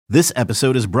This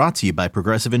episode is brought to you by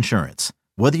Progressive Insurance.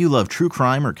 Whether you love true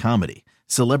crime or comedy,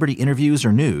 celebrity interviews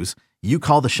or news, you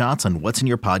call the shots on what's in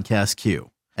your podcast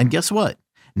queue. And guess what?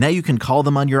 Now you can call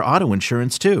them on your auto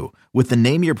insurance too with the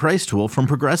Name Your Price tool from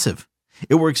Progressive.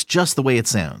 It works just the way it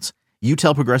sounds. You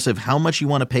tell Progressive how much you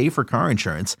want to pay for car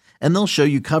insurance, and they'll show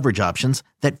you coverage options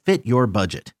that fit your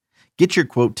budget. Get your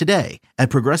quote today at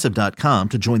Progressive.com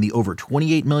to join the over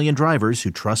 28 million drivers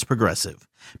who trust Progressive.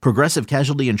 Progressive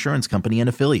Casualty Insurance Company and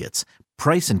Affiliates.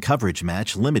 Price and coverage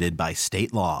match limited by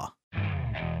state law.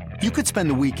 You could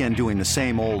spend the weekend doing the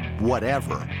same old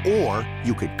whatever, or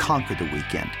you could conquer the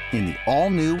weekend in the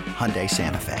all-new Hyundai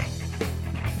Santa Fe.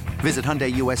 Visit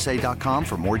HyundaiUSA.com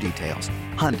for more details.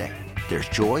 Hyundai, there's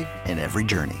joy in every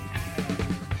journey.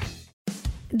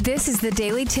 This is the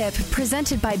Daily Tip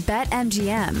presented by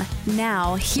BetMGM.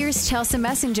 Now, here's Chelsea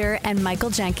Messenger and Michael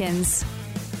Jenkins.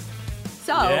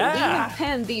 So we have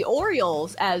pinned the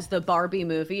Orioles as the Barbie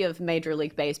movie of Major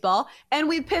League Baseball, and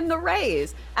we pinned the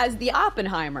Rays as the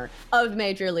Oppenheimer of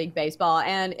Major League Baseball,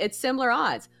 and it's similar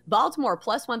odds. Baltimore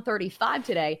plus 135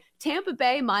 today, Tampa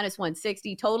Bay minus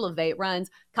 160, total of 8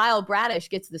 runs. Kyle Bradish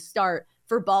gets the start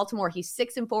for Baltimore. He's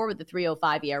 6-4 with a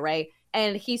 3.05 ERA.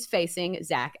 And he's facing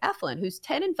Zach Eflin, who's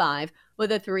 10-5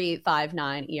 with a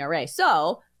 3.59 ERA.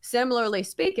 So, similarly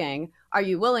speaking, are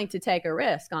you willing to take a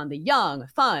risk on the young,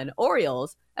 fun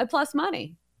Orioles at plus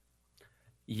money?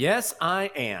 Yes,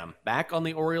 I am. Back on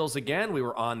the Orioles again. We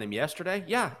were on them yesterday.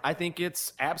 Yeah, I think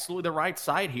it's absolutely the right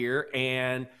side here.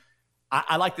 And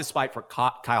I like this spot for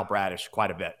Kyle Bradish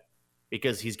quite a bit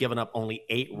because he's given up only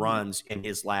 8 runs in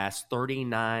his last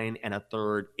 39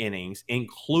 1/3 innings,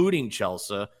 including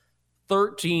Chelsea.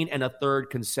 13 1/3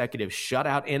 consecutive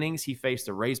shutout innings. He faced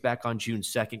the Rays back on June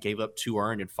 2nd, gave up 2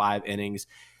 earned in 5 innings.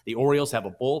 The Orioles have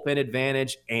a bullpen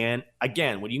advantage. And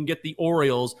again, when you can get the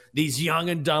Orioles, these young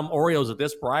and dumb Orioles at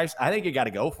this price, I think you got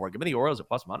to go for it. Give me the Orioles at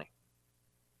plus money.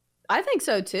 I think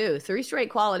so too. 3 straight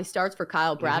quality starts for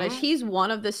Kyle Bradish. He's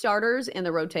one of the starters in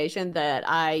the rotation that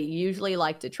I usually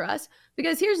like to trust,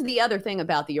 because here's the other thing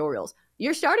about the Orioles.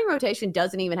 Your starting rotation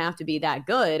doesn't even have to be that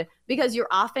good because your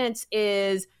offense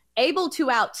is able to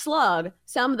outslug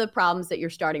some of the problems that your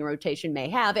starting rotation may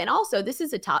have. And also, this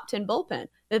is a top 10 bullpen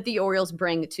that the Orioles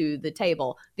bring to the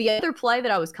table. The other play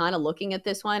that I was kind of looking at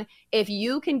this one, if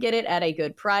you can get it at a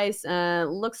good price,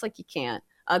 looks like you can't.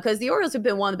 Because the Orioles have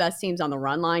been one of the best teams on the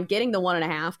run line, getting the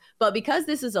 1.5. But because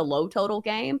this is a low total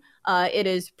game, it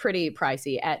is pretty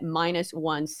pricey at minus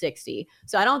 160.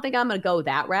 So I don't think I'm going to go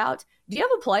that route. Do you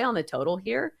have a play on the total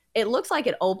here? It looks like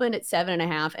it opened at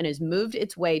 7.5 and has moved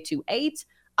its way to 8.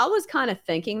 I was kind of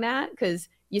thinking that because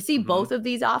you see both of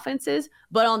these offenses,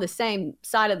 but on the same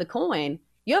side of the coin,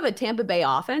 you have a Tampa Bay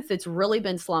offense that's really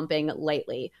been slumping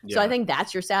lately. Yeah. So I think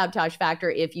that's your sabotage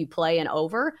factor if you play an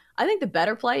over. I think the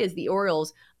better play is the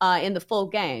Orioles in the full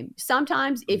game.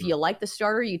 Sometimes if you like the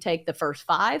starter, you take the first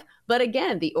 5. But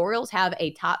again, the Orioles have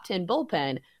a top 10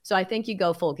 bullpen. So I think you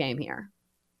go full game here.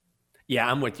 Yeah,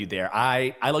 I'm with you there.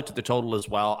 I looked at the total as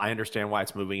well. I understand why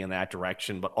it's moving in that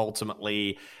direction, but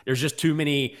ultimately there's just too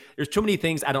many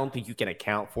things I don't think you can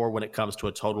account for when it comes to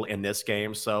a total in this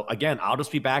game. So again, I'll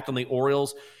just be back on the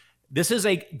Orioles. This is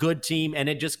a good team, and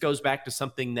it just goes back to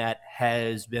something that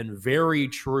has been very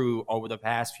true over the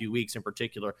past few weeks in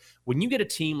particular. When you get a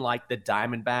team like the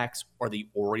Diamondbacks or the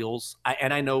Orioles,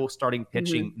 and I know starting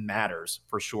pitching matters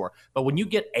for sure, but when you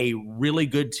get a really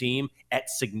good team at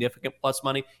significant plus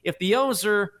money, if the O's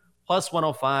are plus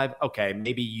 105, okay,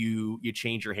 maybe you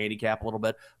change your handicap a little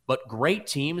bit, but great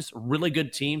teams, really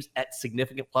good teams at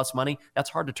significant plus money, that's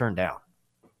hard to turn down.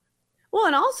 Well,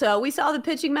 and also, we saw the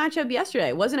pitching matchup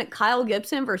yesterday. Wasn't it Kyle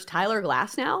Gibson versus Tyler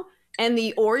Glasnow? And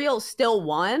the Orioles still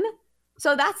won?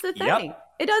 So that's the thing. Yep.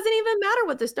 It doesn't even matter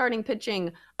what the starting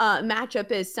pitching matchup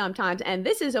is sometimes. And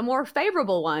this is a more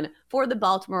favorable one for the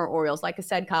Baltimore Orioles. Like I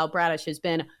said, Kyle Bradish has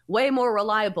been way more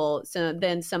reliable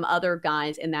than some other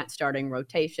guys in that starting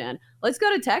rotation. Let's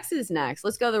go to Texas next.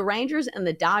 Let's go to the Rangers and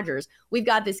the Dodgers. We've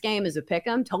got this game as a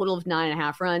pick'em, total of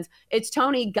 9.5 runs. It's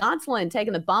Tony Gonsolin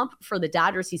taking the bump for the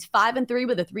Dodgers. He's 5-3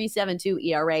 with a 3.72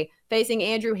 ERA, facing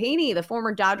Andrew Heaney, the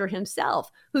former Dodger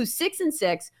himself, who's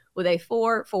 6-6 with a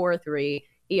 4.43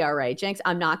 ERA. Jenks,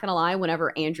 I'm not going to lie,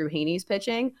 whenever Andrew Heaney's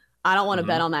pitching, I don't want to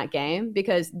bet on that game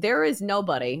because there is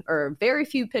nobody or very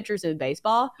few pitchers in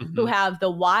baseball who have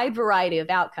the wide variety of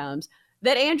outcomes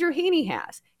that Andrew Heaney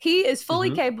has. He is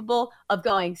fully capable of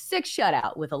going 6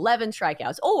 shutout with 11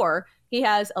 strikeouts, or he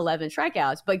has 11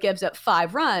 strikeouts but gives up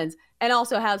 5 runs and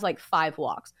also has like 5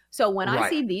 walks. So when I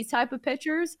see these type of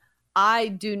pitchers, I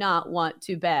do not want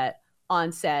to bet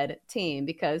on said team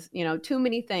because, you know, too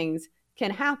many things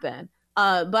can happen.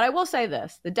 But I will say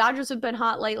this. The Dodgers have been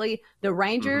hot lately. The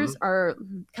Rangers are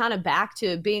kind of back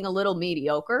to being a little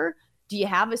mediocre. Do you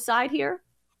have a side here?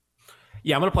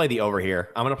 Yeah, I'm going to play the over here.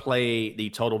 I'm going to play the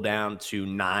total down to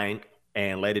 9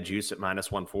 and lay the juice at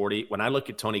minus 140. When I look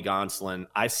at Tony Gonsolin,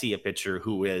 I see a pitcher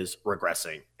who is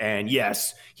regressing. And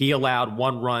yes, he allowed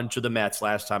 1 run to the Mets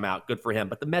last time out. Good for him.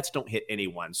 But the Mets don't hit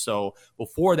anyone. So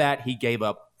before that, he gave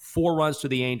up 4 runs to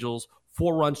the Angels,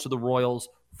 4 runs to the Royals,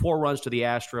 4 runs to the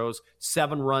Astros,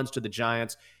 7 runs to the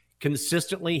Giants.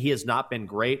 Consistently, he has not been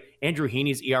great. Andrew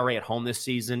Heaney's ERA at home this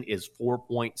season is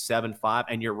 4.75.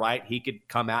 And you're right, he could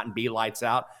come out and be lights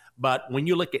out. But when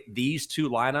you look at these 2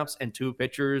 lineups and 2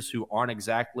 pitchers who aren't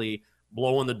exactly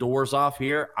blowing the doors off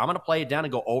here, I'm going to play it down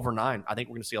and go over 9. I think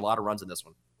we're going to see a lot of runs in this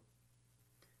one.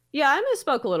 Yeah, I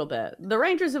misspoke a little bit. The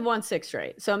Rangers have won 6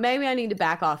 straight, so maybe I need to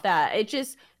back off that. It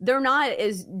just, they're not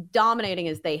as dominating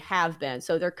as they have been.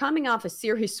 So they're coming off a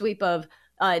series sweep of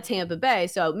Tampa Bay.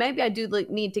 So maybe I do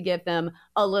need to give them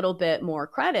a little bit more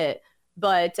credit.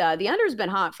 But the under has been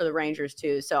hot for the Rangers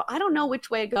too. So I don't know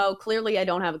which way to go. Clearly, I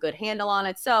don't have a good handle on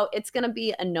it. So it's going to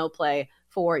be a no play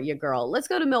for your girl. Let's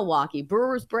go to Milwaukee.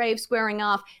 Brewers, Braves squaring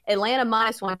off. Atlanta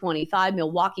minus 125.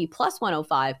 Milwaukee plus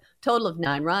 105. Total of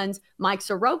 9 runs. Mike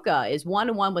Soroka is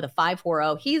 1-1 with a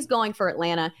 5.40. He's going for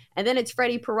Atlanta. And then it's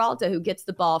Freddie Peralta who gets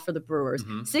the ball for the Brewers.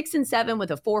 6-7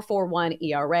 with a 4.41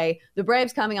 ERA. The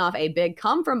Braves coming off a big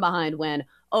come from behind win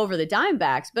over the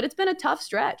Diamondbacks, but it's been a tough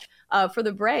stretch for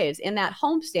the Braves. In that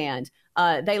homestand,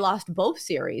 they lost both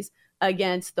series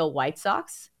against the White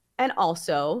Sox and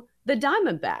also the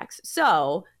Diamondbacks.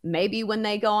 So maybe when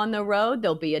they go on the road,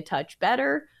 they'll be a touch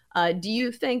better. Do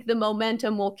you think the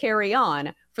momentum will carry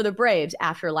on for the Braves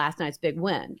after last night's big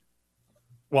win?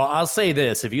 Well, I'll say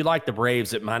this. If you like the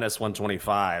Braves at minus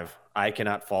 125, I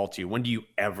cannot fault you. When do you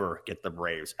ever get the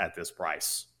Braves at this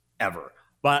price? Ever.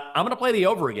 But I'm going to play the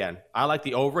over again. I like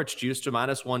the over. It's juiced to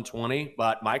minus 120.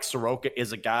 But Mike Soroka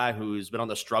is a guy who's been on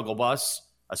the struggle bus,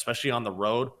 especially on the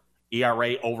road.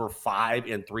 ERA over 5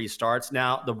 in 3 starts.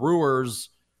 Now, the Brewers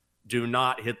do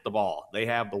not hit the ball. They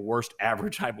have the worst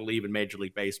average, I believe, in Major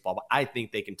League Baseball. But I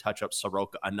think they can touch up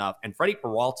Soroka enough. And Freddie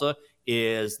Peralta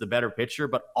is the better pitcher,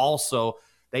 but also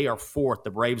they are 4th,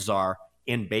 the Braves are,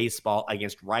 in baseball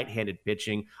against right-handed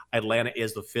pitching. Atlanta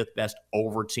is the 5th best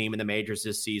over team in the majors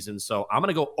this season. So I'm going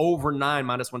to go over 9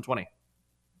 minus 120.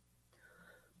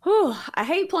 Whew, I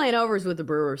hate playing overs with the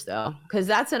Brewers, though, because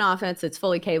that's an offense that's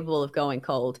fully capable of going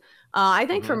cold. I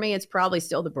think for me, it's probably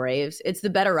still the Braves. It's the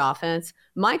better offense.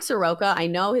 Mike Soroka, I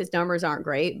know his numbers aren't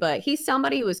great, but he's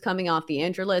somebody who is coming off the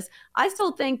injured list. I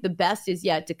still think the best is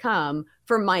yet to come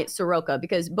for Mike Soroka,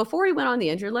 because before he went on the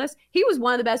injured list, he was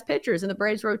one of the best pitchers in the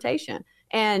Braves rotation.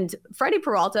 And Freddie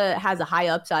Peralta has a high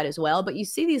upside as well, but you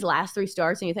see these last 3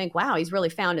 starts and you think, wow, he's really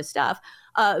found his stuff.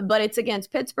 But it's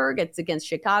against Pittsburgh, it's against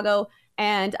Chicago,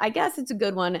 and I guess it's a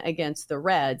good one against the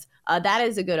Reds. That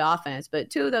is a good offense, but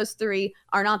 2 of those 3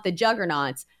 are not the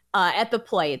juggernauts at the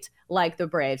plate like the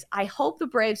Braves. I hope the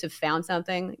Braves have found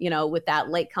something, with that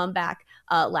late comeback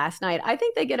last night. I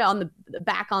think they get on the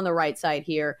back on the right side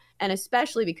here, and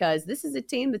especially because this is a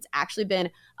team that's actually been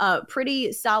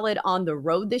pretty solid on the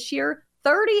road this year.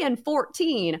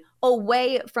 30-14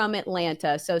 away from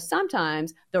Atlanta. So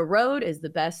sometimes the road is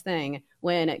the best thing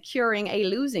when curing a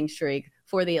losing streak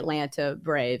for the Atlanta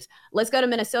Braves. Let's go to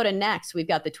Minnesota next. We've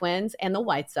got the Twins and the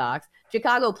White Sox.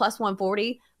 Chicago plus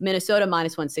 140, Minnesota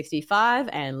minus 165.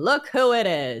 And look who it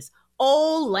is.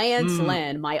 Old Lance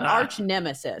Lynn, my arch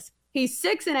nemesis. He's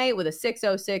 6-8 with a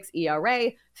 6.06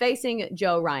 ERA, facing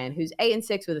Joe Ryan, who's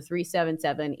 8-6 with a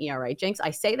 3.77 ERA. Jinx,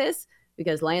 I say this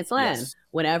because Lance Lynn,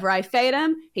 whenever I fade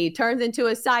him, he turns into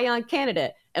a Cy Young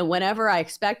candidate. And whenever I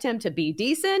expect him to be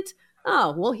decent,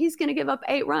 he's going to give up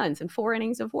 8 runs and 4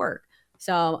 innings of work.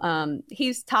 So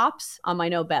he's tops on my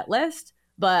no-bet list,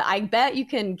 but I bet you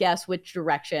can guess which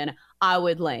direction I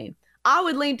would lean. I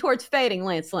would lean towards fading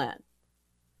Lance Lynn.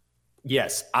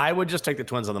 Yes, I would just take the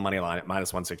Twins on the money line at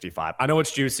minus 165. I know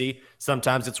it's juicy.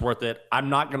 Sometimes it's worth it. I'm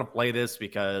not going to play this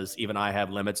because even I have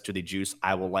limits to the juice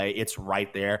I will lay. It's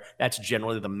right there. That's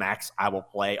generally the max I will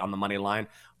play on the money line.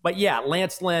 But yeah,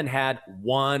 Lance Lynn had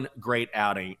one great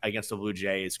outing against the Blue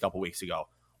Jays a couple weeks ago.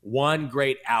 One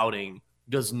great outing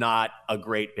does not a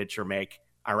great pitcher make.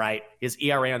 All right. His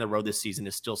ERA on the road this season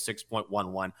is still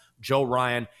 6.11. Joe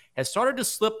Ryan has started to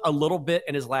slip a little bit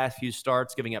in his last few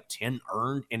starts, giving up 10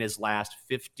 earned in his last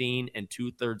 15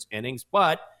 2/3 innings.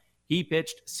 But he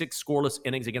pitched 6 scoreless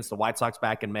innings against the White Sox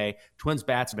back in May. Twins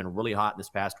bats have been really hot this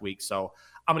past week. So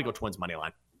I'm going to go Twins money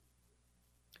line.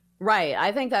 Right.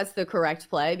 I think that's the correct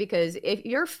play, because if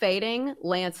you're fading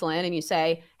Lance Lynn and you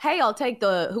say, hey, I'll take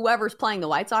whoever's playing the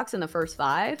White Sox in the first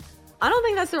 5, I don't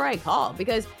think that's the right call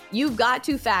because you've got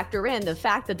to factor in the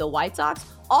fact that the White Sox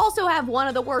also have one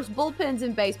of the worst bullpens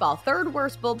in baseball, third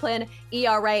worst bullpen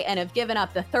ERA, and have given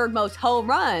up the third most home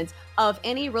runs of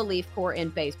any relief corps in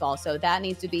baseball. So that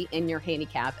needs to be in your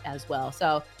handicap as well.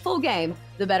 So full game,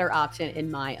 the better option in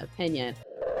my opinion.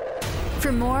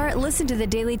 For more, listen to the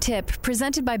Daily Tip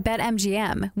presented by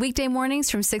BetMGM. Weekday mornings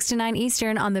from 6 to 9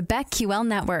 Eastern on the BetQL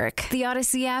network, the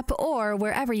Odyssey app, or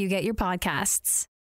wherever you get your podcasts.